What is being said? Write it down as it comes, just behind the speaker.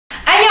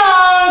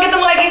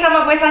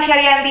Sasha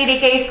Rianti di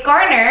Case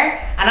Corner.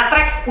 Anak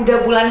Trax,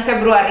 udah bulan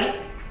Februari.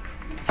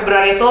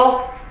 Februari itu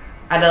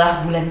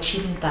adalah bulan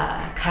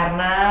cinta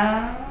karena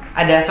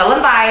ada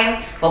Valentine.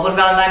 Walaupun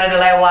Valentine udah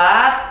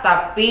lewat,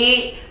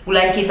 tapi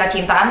bulan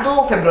cinta-cintaan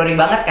tuh Februari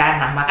banget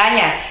kan. Nah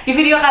makanya di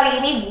video kali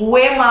ini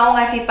gue mau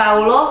ngasih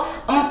tahu lo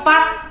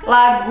 4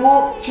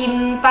 lagu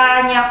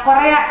cintanya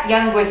Korea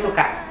yang gue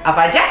suka.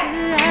 Apa aja?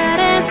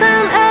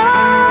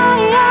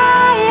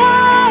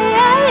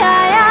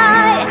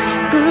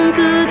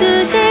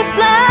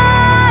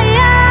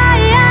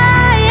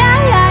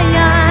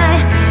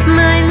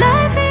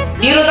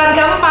 Di urutan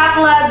keempat,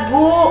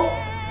 lagu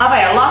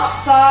love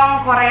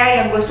song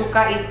Korea yang gue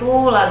suka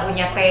itu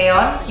lagunya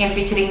Taeyeon yang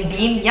featuring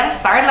Dean yang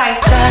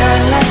Starlight.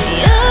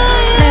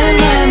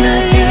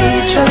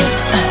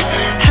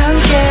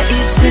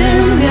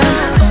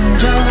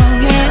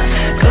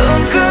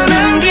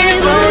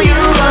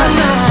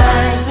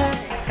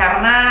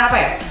 Karena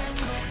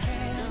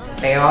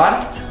Taeyeon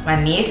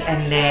manis,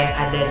 and then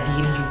ada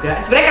Dean juga.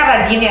 Sebenarnya karena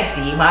Dean ya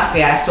sih, maaf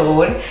ya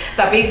Sun.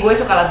 Tapi gue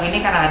suka lagu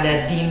ini karena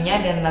ada Dean-nya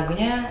dan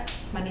lagunya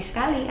manis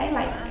sekali. I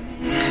like.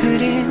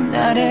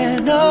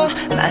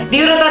 Di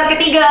urutan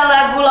ketiga,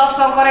 lagu love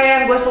song Korea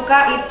yang gue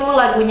suka itu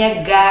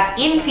lagunya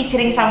Gain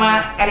featuring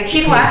sama Eric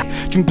Shinhwa.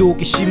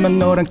 중독이 심한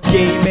너랑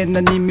게임에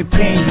난 이미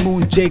pain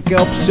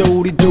문제가 없어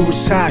우리 둘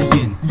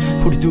사이엔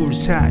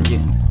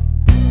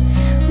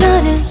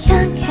너를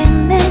향해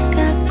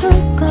내가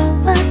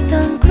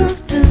꿈꿔왔던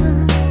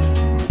구름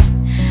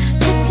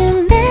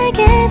차츰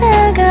내게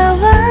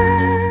다가와.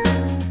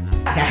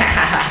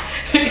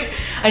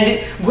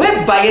 Anjir,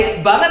 gue bias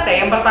banget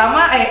ya. Yang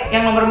pertama,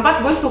 yang nomor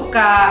 4 gue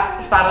suka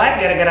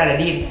Starlight gara-gara ada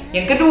Dean.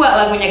 Yang kedua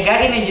lagunya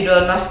Gain yang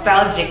judul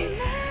Nostalgic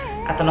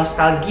atau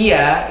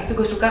Nostalgia itu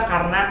gue suka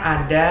karena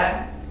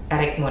ada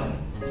Eric Moon.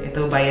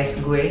 Itu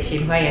bias gue,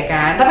 Shinhwa ya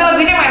kan. Tapi lagu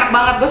ini emang enak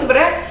banget. Gue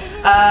sebenarnya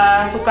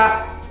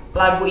suka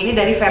lagu ini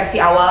dari versi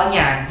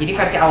awalnya. Jadi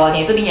versi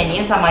awalnya itu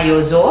dinyanyiin sama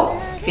Yozo,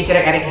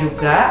 featuring Eric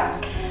juga.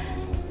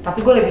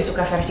 Tapi gue lebih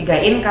suka versi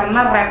Gain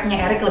karena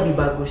rapnya Eric lebih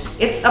bagus.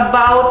 It's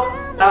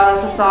about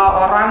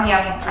seseorang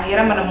yang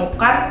akhirnya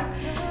menemukan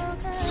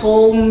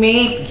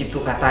soulmate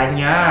gitu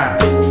katanya.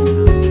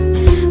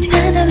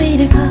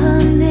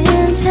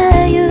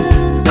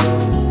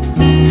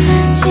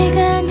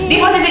 Di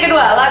posisi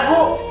kedua,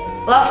 lagu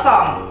love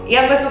song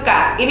yang gue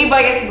suka, ini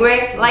bias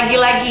gue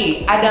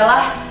lagi-lagi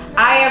adalah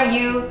I Am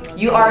You,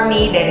 You Are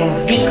Me dari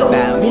Zico.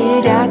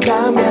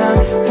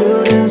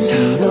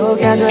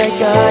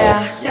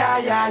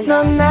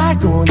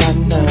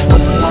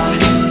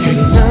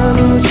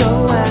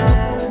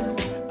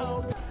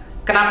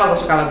 Kenapa gue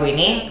suka lagu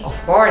ini? Of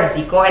course,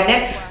 Zico. And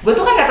then gue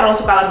tuh kan gak terlalu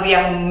suka lagu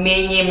yang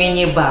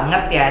menye-menye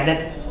banget ya.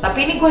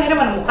 Tapi ini gue akhirnya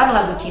menemukan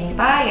lagu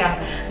cinta yang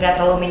gak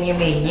terlalu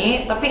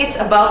menye-menye, tapi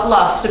it's about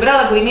love.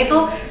 Sebenarnya lagu ini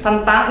tuh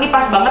tentang, ini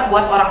pas banget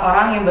buat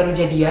orang-orang yang baru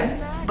jadian,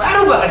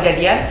 baru banget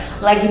jadian,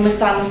 lagi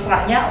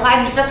mesra-mesranya,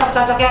 lagi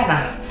cocok-cocoknya.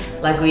 Nah,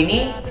 lagu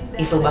ini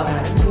itu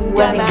banget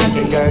buat yang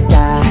jadian.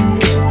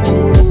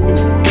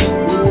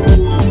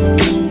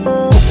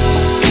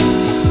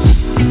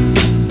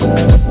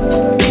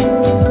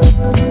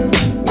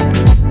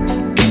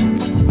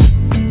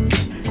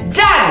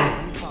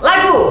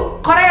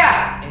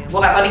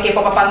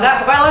 K-pop apa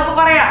enggak, pokoknya lagu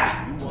Korea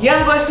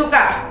yang gue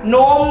suka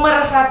nomor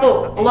 1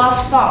 love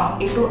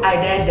song itu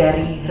ada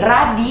dari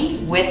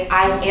Radi with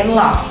I'm in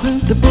Love.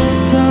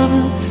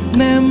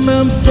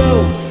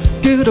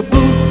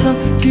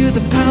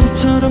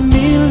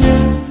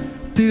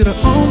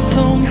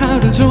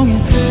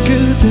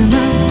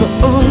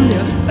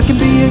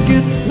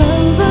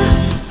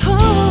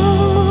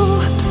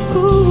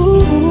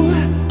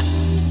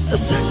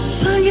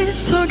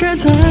 세상에서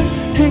가장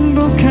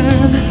행복한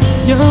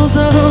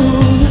여자로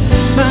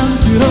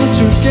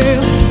만들어줄게.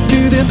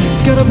 그댄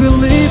gotta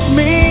believe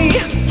me,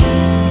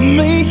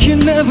 make you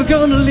never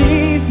gonna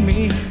leave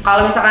me.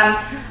 Kalau misalkan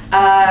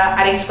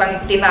ada yang suka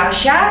ngikutin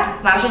Narsha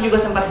juga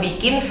sempat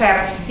bikin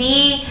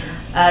versi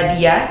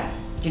dia,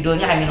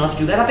 judulnya I'm in Love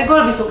juga. Tapi gue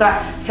lebih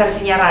suka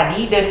versinya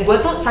Radi, dan gue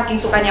tuh saking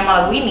sukanya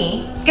sama lagu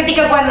ini,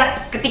 ketika gue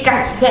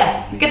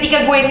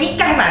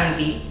nikah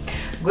nanti,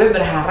 gue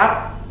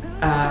berharap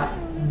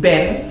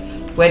band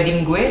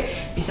wedding gue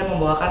bisa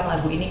membawakan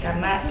lagu ini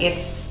karena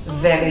it's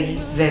very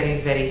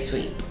very very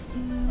sweet.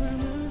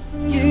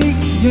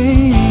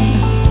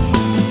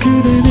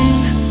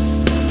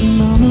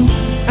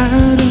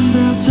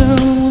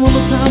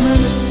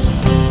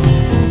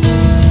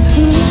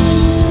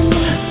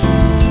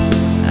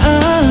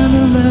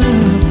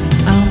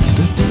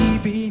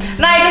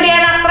 Nah itu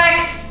dia anak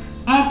Trax,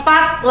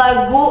 4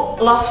 lagu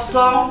love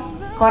song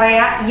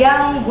Korea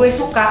yang gue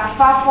suka,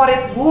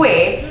 favorit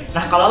gue.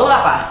 Nah kalau lo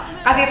apa?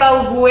 Kasih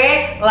tahu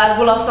gue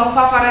lagu love song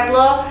favorit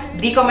lo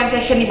di comment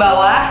section di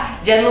bawah.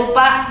 Jangan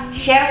lupa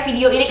share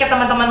video ini ke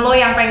teman-teman lo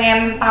yang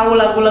pengen tahu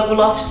lagu-lagu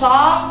love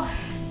song.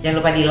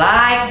 Jangan lupa di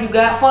like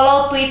juga,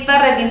 follow Twitter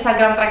dan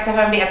Instagram Trax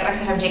FM di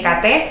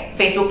 @traxfmjkt,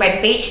 Facebook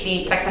fanpage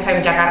di Trax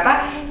FM Jakarta,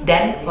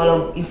 dan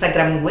follow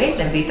Instagram gue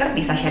dan Twitter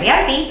di Sasha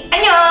Rianti.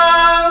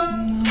 Annyeong!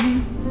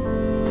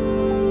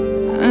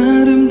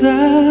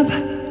 응답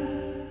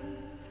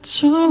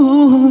줘